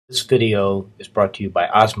This video is brought to you by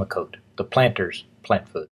Osmocote, the planter's plant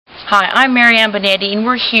food. Hi, I'm Marianne Binetti, and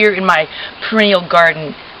we're here in my perennial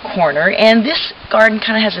garden corner, and this garden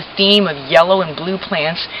kind of has a theme of yellow and blue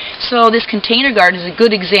plants. So this container garden is a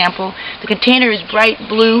good example. The container is bright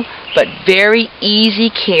blue, but very easy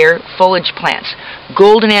care foliage plants.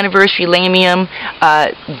 Golden anniversary lamium,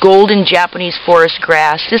 golden Japanese forest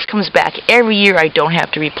grass. This comes back every year. I don't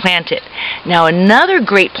have to replant it. Now another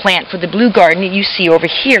great plant for the blue garden that you see over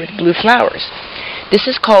here with blue flowers. This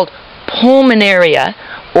is called Pulmonaria,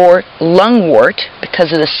 or lungwort,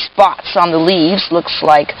 because of the spots on the leaves. Looks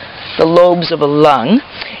like the lobes of a lung.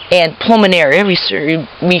 And pulmonaria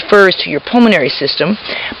refers to your pulmonary system.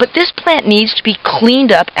 But this plant needs to be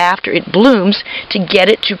cleaned up after it blooms to get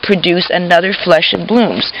it to produce another flush of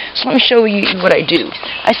blooms. So let me show you what I do.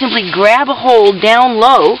 I simply grab a hold down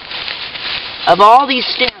low of all these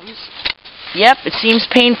stems. Yep, it seems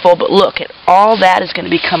painful, but look, all that is going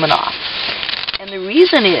to be coming off. And the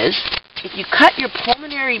reason is, if you cut your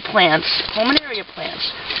pulmonaria plants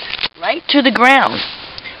right to the ground,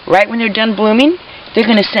 right when they're done blooming, they're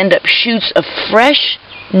going to send up shoots of fresh,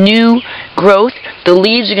 new growth. The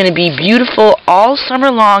leaves are going to be beautiful all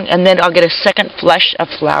summer long, and then I'll get a second flush of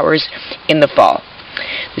flowers in the fall.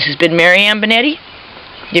 This has been Marianne Binetti,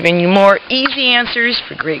 giving you more easy answers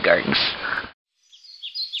for great gardens.